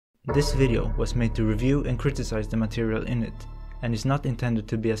This video was made to review and criticize the material in it, and is not intended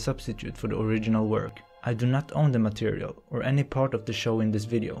to be a substitute for the original work. I do not own the material or any part of the show in this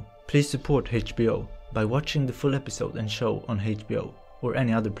video. Please support HBO by watching the full episode and show on HBO or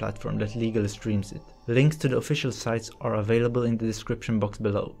any other platform that legally streams it. Links to the official sites are available in the description box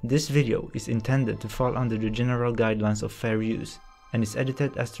below. This video is intended to fall under the general guidelines of fair use and is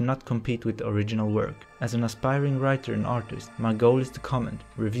edited as to not compete with the original work. As an aspiring writer and artist, my goal is to comment,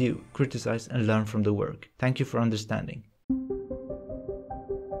 review, criticize and learn from the work. Thank you for understanding.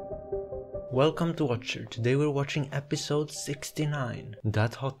 Welcome to Watcher. Today we're watching episode 69.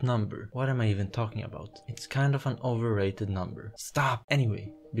 That hot number. What am I even talking about? It's kind of an overrated number. Stop!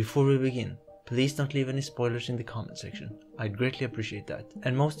 Anyway, before we begin, please don't leave any spoilers in the comment section. I'd greatly appreciate that.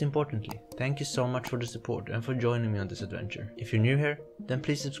 And most importantly, thank you so much for the support and for joining me on this adventure. If you're new here, then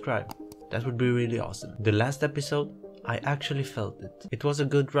please subscribe. That would be really awesome. The last episode, I actually felt it. It was a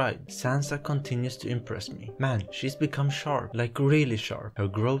good ride. Sansa continues to impress me. Man, she's become sharp, like really sharp. Her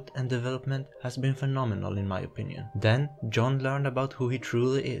growth and development has been phenomenal in my opinion. Then, Jon learned about who he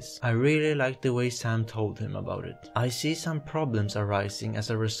truly is. I really like the way Sam told him about it. I see some problems arising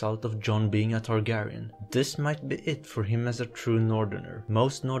as a result of Jon being a Targaryen. This might be it for him as a true Northerner.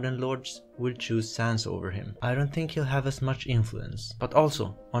 Most Northern lords will choose Sansa over him. I don't think he'll have as much influence. But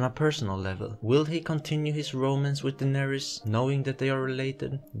also, on a personal level, will he continue his romance with Daenerys, knowing that they are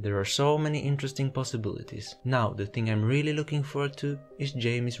related? There are so many interesting possibilities. Now, the thing I'm really looking forward to is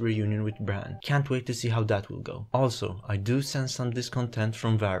Jaime's reunion with Bran. Can't wait to see how that will go. Also, I do sense some discontent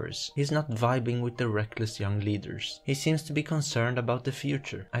from Varys. He's not vibing with the reckless young leaders. He seems to be concerned about the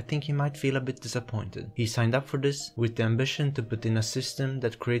future. I think he might feel a bit disappointed. He signed up for this with the ambition to put in a system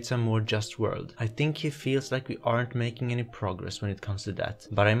that creates a more just world. I think he feels like we aren't making any progress when it comes to that,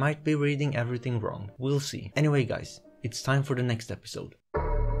 but I might be reading everything wrong. We'll see. Anyway guys, it's time for the next episode.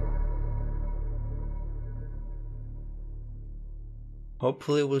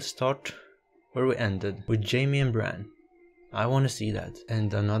 Hopefully we'll start where we ended, with Jaime and Bran. I want to see that.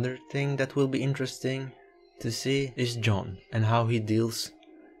 And another thing that will be interesting to see is Jon and how he deals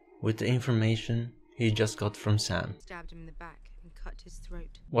with the information he just got from Sam. Stabbed him in the back and cut his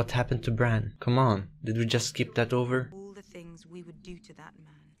throat. What happened to Bran? Come on, did we just skip that over? All the things we would do to that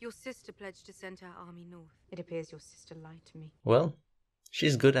man. Your sister pledged to send her army north. It appears your sister lied to me. Well,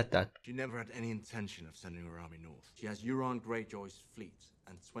 she's good at that. She never had any intention of sending her army north. She has Euron Greyjoy's fleet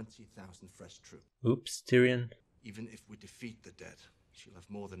and 20,000 fresh troops. Oops, Tyrion. Even if we defeat the dead, she'll have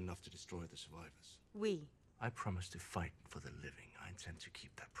more than enough to destroy the survivors. We? I promise to fight for the living. I intend to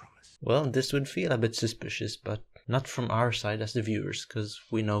keep that promise. Well, this would feel a bit suspicious, but not from our side as the viewers, because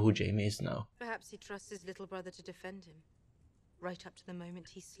we know who Jaime is now. Perhaps he trusts his little brother to defend him. Right up to the moment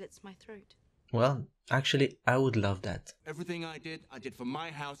he slits my throat. Well, actually, I would love that. Everything I did for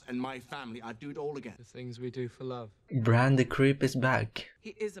my house and my family. I'd do it all again. The things we do for love. Bran the Creep is back.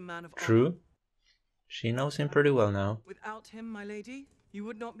 He is a man of honor. True. She knows him pretty well now. Without him, my lady, you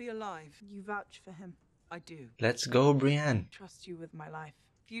would not be alive. You vouch for him. I do. Let's go, Brienne. I trust you with my life.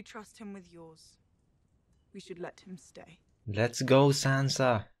 If you trust him with yours, we should let him stay. Let's go,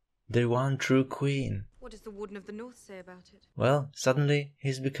 Sansa. The one true queen. What does the Warden of the North say about it? Well, suddenly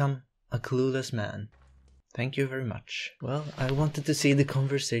he's become a clueless man. Thank you very much. Well, I wanted to see the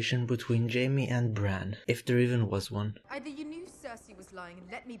conversation between Jaime and Bran, if there even was one. Either you knew Cersei was lying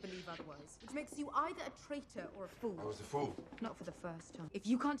and let me believe otherwise, which makes you either a traitor or a fool. I was a fool. Not for the first time. If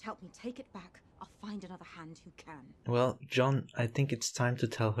you can't help me take it back, I'll find another hand who can. Well, Jon, I think it's time to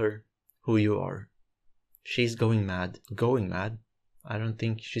tell her who you are. She's going mad. Going mad? I don't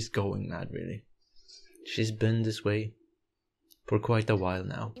think she's going mad, really. She's been this way for quite a while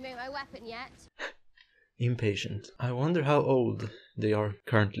now. You made my weapon yet? Impatient. I wonder how old they are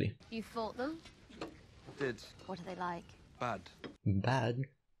currently. You fought them? Did. What are they like? Bad. Bad?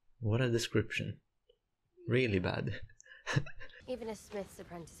 What a description. Really bad. Even a smith's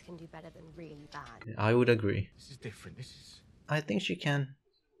apprentice can do better than really bad. I would agree. This is different. This is... I think she can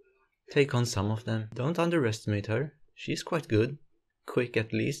take on some of them. Don't underestimate her. She's quite good. Quick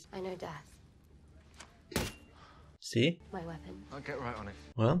at least. I know death. See? My weapon. I'll get right on it.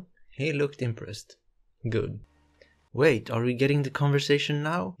 Well, he looked impressed. Good. Wait, are we getting the conversation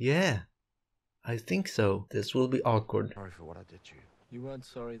now? Yeah. I think so. This will be awkward. Sorry for what I did to you. You weren't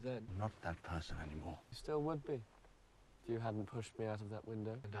sorry then. I'm not that person anymore. You still would be. If you hadn't pushed me out of that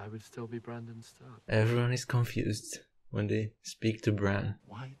window, and I would still be Brandon Stark. Everyone is confused when they speak to Bran.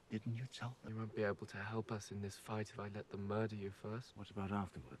 Why didn't you tell them? You won't be able to help us in this fight if I let them murder you first. What about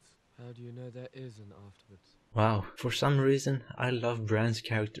afterwards? How do you know there is an afterwards? Wow, for some reason I love Bran's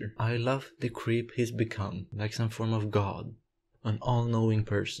character. I love the creep he's become, like some form of god. an all-knowing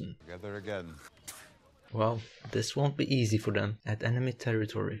person. Together again. Well, this won't be easy for them at enemy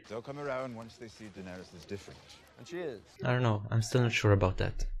territory. They'll come around once they see Daenerys is different. And she is. I don't know, I'm still not sure about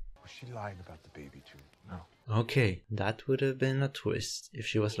that. Was she lying about the baby too? No. Okay, that would have been a twist if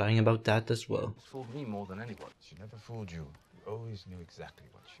she was lying about that as well. It's fooled me more than anyone. She never fooled you. You always knew exactly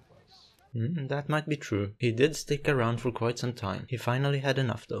what she was. That might be true. He did stick around for quite some time. He finally had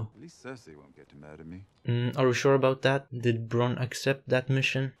enough though. At least Cersei won't get to murder me. Are we sure about that? Did Bron accept that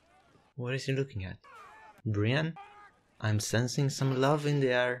mission? What is he looking at? Brienne? I'm sensing some love in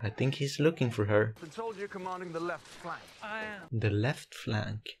the air. I think he's looking for her. Been told you're commanding the left flank. I am. The left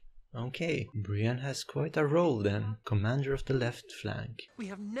flank. Okay, Brienne has quite a role then. Commander of the left flank. We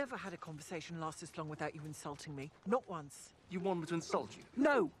have never had a conversation last this long without you insulting me. Not once. You want me to insult you?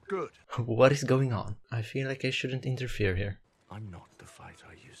 No. Good. What is going on? I feel like I shouldn't interfere here. I'm not the fighter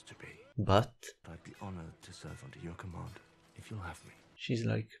I used to be. But I'd be honored to serve under your command, if you'll have me. she's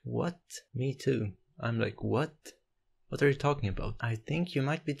like, what? Me too. I'm like, what? What are you talking about? I think you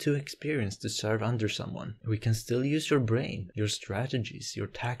might be too experienced to serve under someone. We can still use your brain, your strategies, your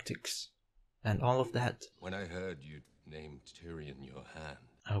tactics, and all of that. When I heard you'd named Tyrion your hand,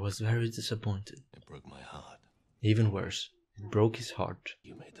 I was very disappointed. it broke my heart. Even worse, it broke his heart.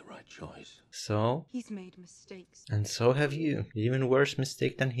 You made the right choice. So, He's made mistakes. and so have you. Even worse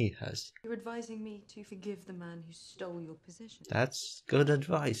mistake than he has. You're advising me to forgive the man who stole your position. That's good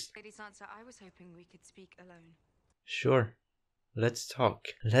advice. Lady Sansa, I was hoping we could speak alone. Sure. Let's talk.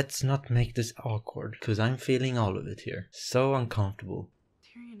 Let's not make this awkward, because I'm feeling all of it here. So uncomfortable.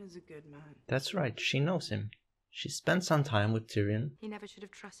 Tyrion is a good man. That's right, she knows him. She spent some time with Tyrion. He never should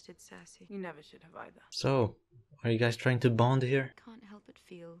have trusted Cersei. You never should have either. So, are you guys trying to bond here? Can't help but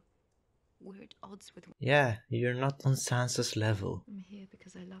feel we're at odds with. Yeah, you're not on Sansa's level. I'm here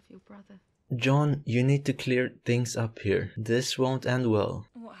because I love your brother. Jon, you need to clear things up here. This won't end well.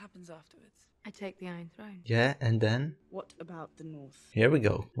 What happens afterwards? I take the Iron Throne. Yeah, and then? What about the North? Here we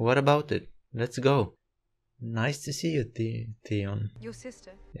go. What about it? Let's go. Nice to see you, Theon. Your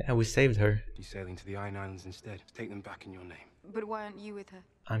sister? Yeah, we saved her. She's sailing to the Iron Islands instead. Take them back in your name. But why aren't you with her?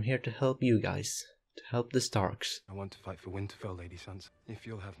 I'm here to help you guys. To help the Starks. I want to fight for Winterfell, Lady Sansa, if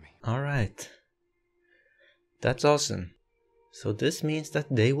you'll have me. Alright. That's awesome. So this means that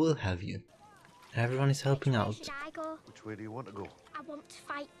they will have you. Everyone is helping out. Should I go? Which way do you want to go? I want to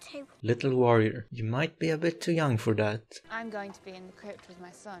fight too. Little warrior, you might be a bit too young for that. I'm going to be in the crypt with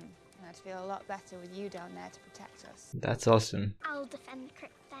my son, and I'd feel a lot better with you down there to protect us. That's awesome. I'll defend the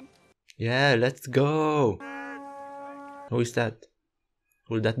crypt then. Yeah, let's go! Who is that?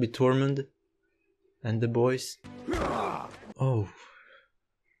 Will that be Tormund? And the boys? Oh,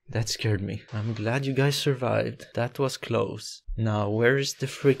 that scared me. I'm glad you guys survived. That was close. Now, where is the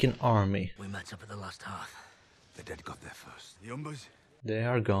freaking army? We met up at the last hearth. The dead got there first. The Umbers? They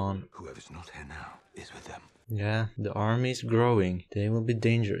are gone. Whoever's not here now is with them. Yeah, the army is growing. They will be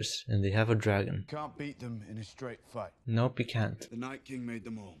dangerous, and they have a dragon. Can't beat them in a straight fight. Nope, you can't. The Night King made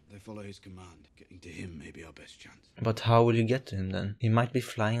them all. They follow his command. Getting to him may be our best chance. But how will you get to him then? He might be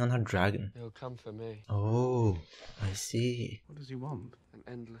flying on a dragon. He'll come for me. Oh, I see. What does he want? An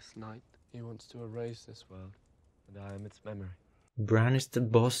endless night. He wants to erase this world, and I am its memory. Bran is the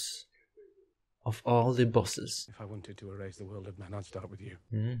boss of all the bosses. If I wanted to erase the world of men, I'd start with you.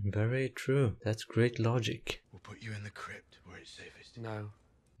 Very true. That's great logic. We'll put you in the crypt where it's safest. No.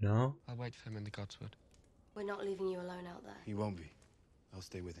 No? I'll wait for him in the Godswood. We're not leaving you alone out there. He won't be. I'll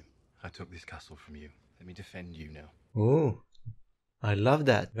stay with him. I took this castle from you. Let me defend you now. Oh, I love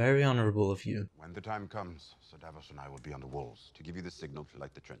that. Very honorable of you. When the time comes, Sir Davos and I will be on the walls to give you the signal to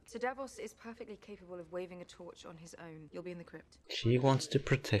light the trench. Sir Davos is perfectly capable of waving a torch on his own. You'll be in the crypt. She wants to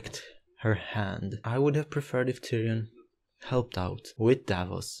protect her hand. I would have preferred if Tyrion helped out with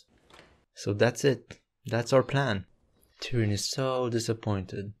Davos. So that's it. That's our plan. Tyrion is so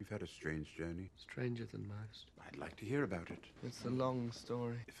disappointed. You've had a strange journey. Stranger than most. I'd like to hear about it. It's a long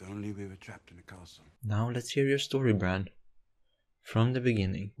story. If only we were trapped in a castle. Now let's hear your story, Bran. From the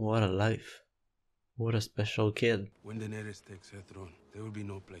beginning. What a life. What a special kid. When Daenerys takes her throne, there will be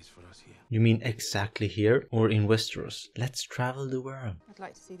no place for us here. You mean exactly here or in Westeros? Let's travel the world. I'd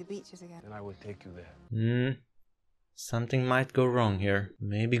like to see the beaches again. Then I will take you there. Something might go wrong here.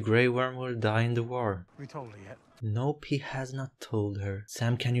 Maybe Greyworm will die in the war. We told her yet? Nope, he has not told her.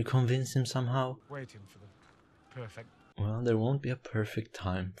 Sam, can you convince him somehow? Waiting for the perfect. Well, there won't be a perfect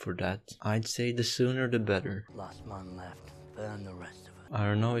time for that. I'd say the sooner the better. Last man left. Burn the rest of it. I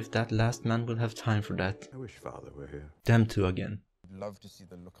don't know if that last man will have time for that. I wish Father were here. Them two again. I'd love to see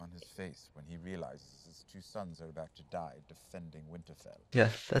the look on his face when he realizes his two sons are about to die defending Winterfell. Yeah,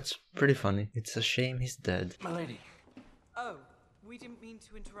 that's pretty funny. It's a shame he's dead. My lady. Oh, We didn't mean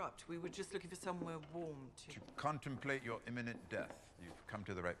to interrupt. We were just looking for somewhere warm to contemplate your imminent death. You've come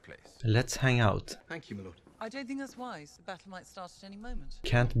to the right place. Let's hang out. Thank you, my lord. I don't think that's wise. The battle might start at any moment.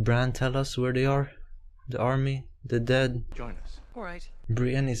 Can't Bran tell us where they are? The army? The dead? Join us. All right.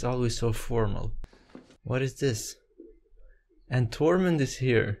 Brienne is always so formal. What is this? And Tormund is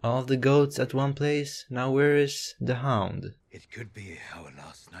here. All the goats at one place. Now where is the Hound? It could be our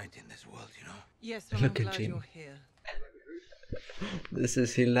last night in this world, you know. Yes, well, Look I'm at glad Jaime. you're here. This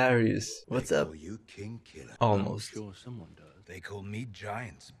is hilarious. What's They up? call you King Killer. Almost. I'm sure someone does. They call me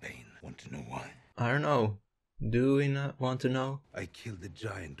Giant's Bane. Want to know why? I don't know. Do we not want to know? I killed the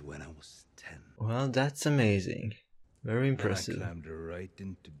giant when I was 10. Well, that's amazing. Very Then impressive. I climbed right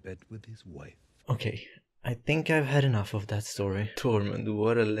into bed with his wife. Okay, I think I've had enough of that story. Tormund,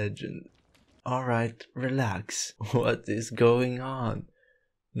 what a legend. Alright, relax. What is going on?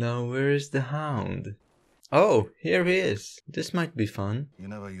 Now where is the Hound? Oh, here he is. This might be fun. You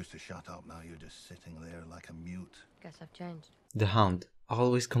never used to shut up, now you're just sitting there like a mute. Guess I've changed. The Hound,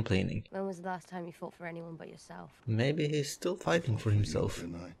 always complaining. When was the last time you fought for anyone but yourself? Maybe he's still fighting for himself.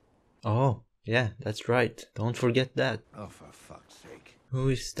 Didn't I? Oh, yeah, that's right. Don't forget that. Oh, for fuck's sake. Who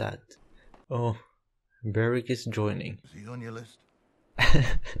is that? Oh, Beric is joining. Is he on your list?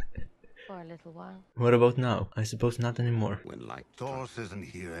 For a little while. What about now? I suppose not anymore. When like Taurus isn't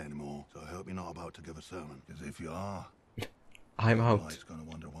here anymore, so I hope you're not about to give a sermon. Because if you are, I'm out. He's gonna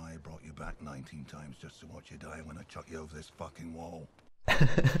wonder why I brought you back 19 times just to watch you die when I chuck you over this fucking wall.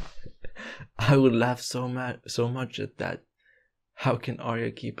 I would laugh so much at that. How can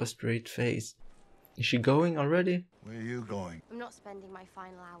Arya keep a straight face? Is she going already? Where are you going? I'm not spending my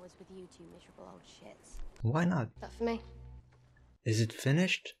final hours with you two miserable old shits. Why not? Not for me. Is it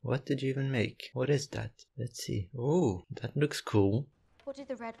finished? What did you even make? What is that? Let's see. Oh, that looks cool. What did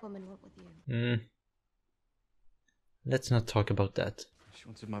the Red Woman want with you? Let's not talk about that. She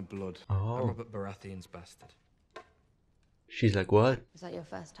wanted my blood. Oh. I'm Robert Baratheon's bastard. She's like, what? Was that your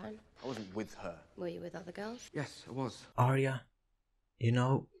first time? I wasn't with her. Were you with other girls? Yes, I was. Arya, you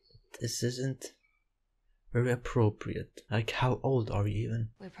know, this isn't very appropriate. Like, how old are you even?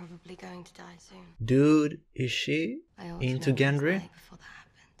 We're probably going to die soon. Dude, is she I ought to into know what's Gendry? like before that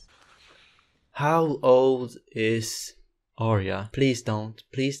happens. How old is Arya? Please don't.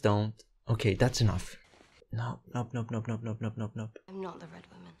 Please don't. Okay, that's enough. No, nope. I'm not the Red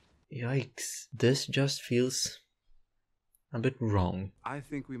Woman. Yikes. This just feels a bit wrong. I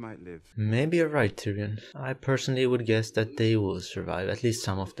think we might live. Maybe you're right, Tyrion. I personally would guess that they will survive, at least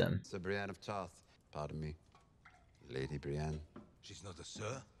some of them. Sir Brienne of Tarth. Pardon me. Lady Brienne. She's not a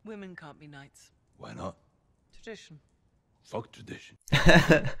sir? Women can't be knights. Why not? Tradition. Fuck tradition.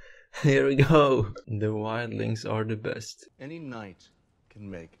 Here we go. The wildlings are the best. Any knight can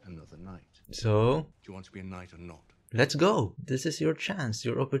make another knight. So, Do you want to be a knight or not? let's go. This is your chance,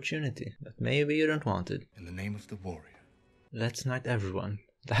 your opportunity. But maybe you don't want it. In the name of the warrior. Let's knight everyone.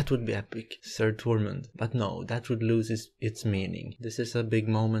 That would be epic. Sir Tormund. But no, that would lose its meaning. This is a big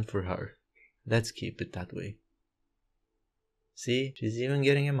moment for her. Let's keep it that way. See, she's even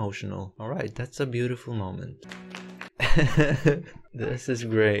getting emotional. Alright, that's a beautiful moment. This is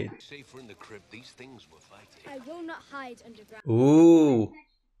great. Safer in the crypt, these things were fighting. I will not hide underground. Ooh!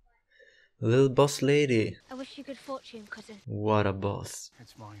 Little boss lady. I wish you good fortune, cousin. What a boss.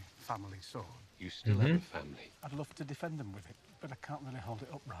 It's my family sword. You still have a family. I'd love to defend them with it, but I can't really hold it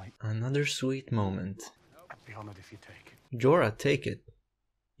upright. Another sweet moment. I'd be honored if you take it. Jorah, take it.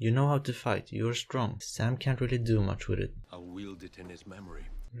 You know how to fight, you're strong. Sam can't really do much with it. I'll wield it in his memory.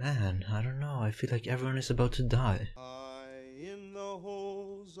 Man, I don't know, I feel like everyone is about to die. In the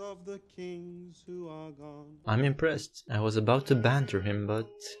halls of the kings who are gone. I'm impressed. I was about to banter him, but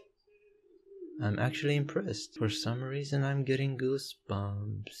I'm actually impressed. For some reason I'm getting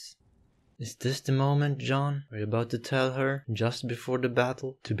goosebumps. Is this the moment, Jon? Are you about to tell her, just before the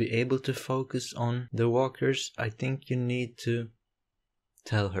battle, to be able to focus on the walkers? I think you need to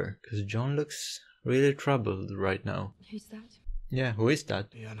tell her, because Jon looks really troubled right now. Who's that? Yeah, who is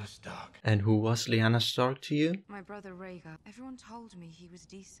that? Lyanna Stark. And who was Lyanna Stark to you? My brother Rhaegar. Everyone told me he was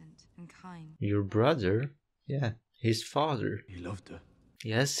decent and kind. Your brother? Yeah, his father. He loved her.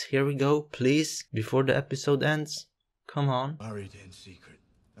 Yes, here we go, please, before the episode ends. Come on. Married in secret.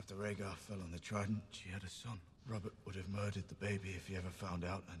 After Rhaegar fell on the Trident, she had a son. Robert would have murdered the baby if he ever found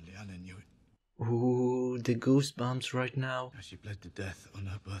out, and Lyanna knew it. Ooh, the goosebumps right now. As she bled to death on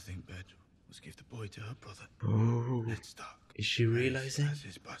her birthing bed, was give the boy to her brother. Ooh. Ned Stark. Is she realizing? As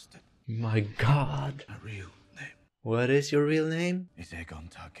his bastard. My god. A real name. What is your real name? Is Aegon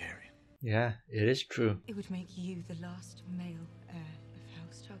Targaryen. Yeah, it is true. It would make you the last male heir of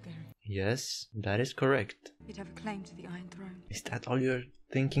House Targaryen. Yes, that is correct. You'd have a claim to the Iron Throne. Is that all you're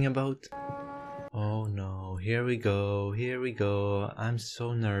thinking about? Oh no, here we go, I'm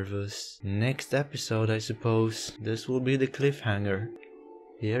so nervous. Next episode, I suppose. This will be the cliffhanger.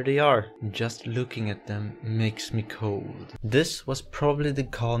 Here they are. Just looking at them makes me cold. This was probably the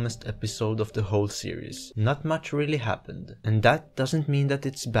calmest episode of the whole series. Not much really happened. And that doesn't mean that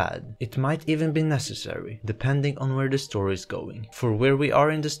it's bad. It might even be necessary, depending on where the story is going. For where we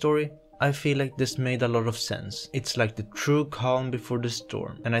are in the story, I feel like this made a lot of sense. It's like the true calm before the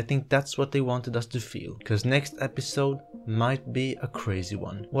storm, and I think that's what they wanted us to feel, cause next episode might be a crazy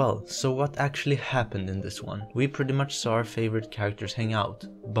one. Well, so what actually happened in this one? We pretty much saw our favorite characters hang out,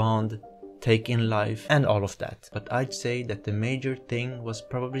 bond, take in life, and all of that. But I'd say that the major thing was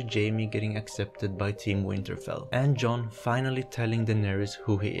probably Jaime getting accepted by Team Winterfell, and Jon finally telling Daenerys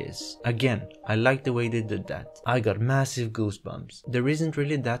who he is. Again, I like the way they did that. I got massive goosebumps. There isn't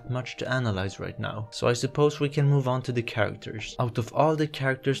really that much to analyze right now, so I suppose we can move on to the characters. Out of all the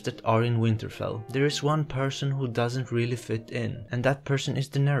characters that are in Winterfell, there is one person who doesn't really fit in, and that person is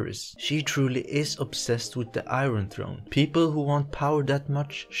Daenerys. She truly is obsessed with the Iron Throne. People who want power that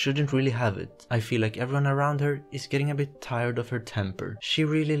much shouldn't really have it. I feel like everyone around her is getting a bit tired of her temper. She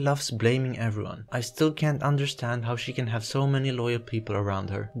really loves blaming everyone. I still can't understand how she can have so many loyal people around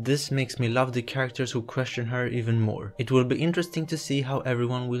her. This makes me love the characters who question her even more. It will be interesting to see how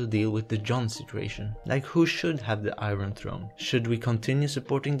everyone will deal with the Jon situation. Like, who should have the Iron Throne? Should we continue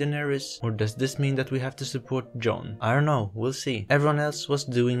supporting Daenerys, or does this mean that we have to support Jon? I don't know, we'll see. Everyone else was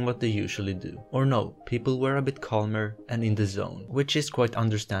doing what they usually do. Or no, people were a bit calmer and in the zone, which is quite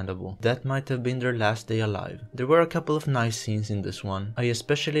understandable. That might have been their last day alive. There were a couple of nice scenes in this one. I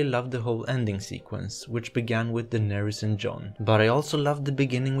especially loved the whole ending sequence, which began with Daenerys and Jon. But I also loved the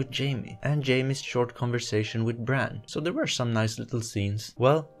beginning with Jaime, and Jaime's short conversation with Bran. So there were some nice little scenes.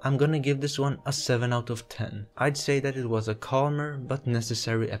 Well, I'm gonna give this one a 7 out of 10. I'd say that it was a calmer but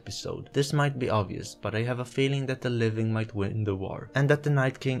necessary episode. This might be obvious, but I have a feeling that the living might win the war, and that the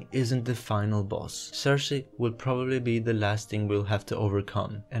Night King isn't the final boss. Cersei will probably be the last thing we'll have to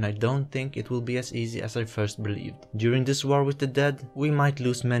overcome, and I don't think it will be as easy as I first believed. During this war with the dead, we might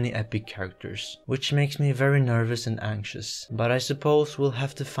lose many epic characters, which makes me very nervous and anxious. But I suppose we'll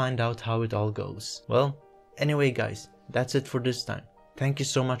have to find out how it all goes. Well, anyway guys, that's it for this time. Thank you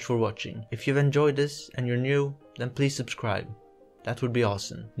so much for watching. If you've enjoyed this and you're new, then please subscribe. That would be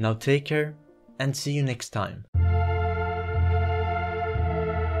awesome. Now take care and see you next time.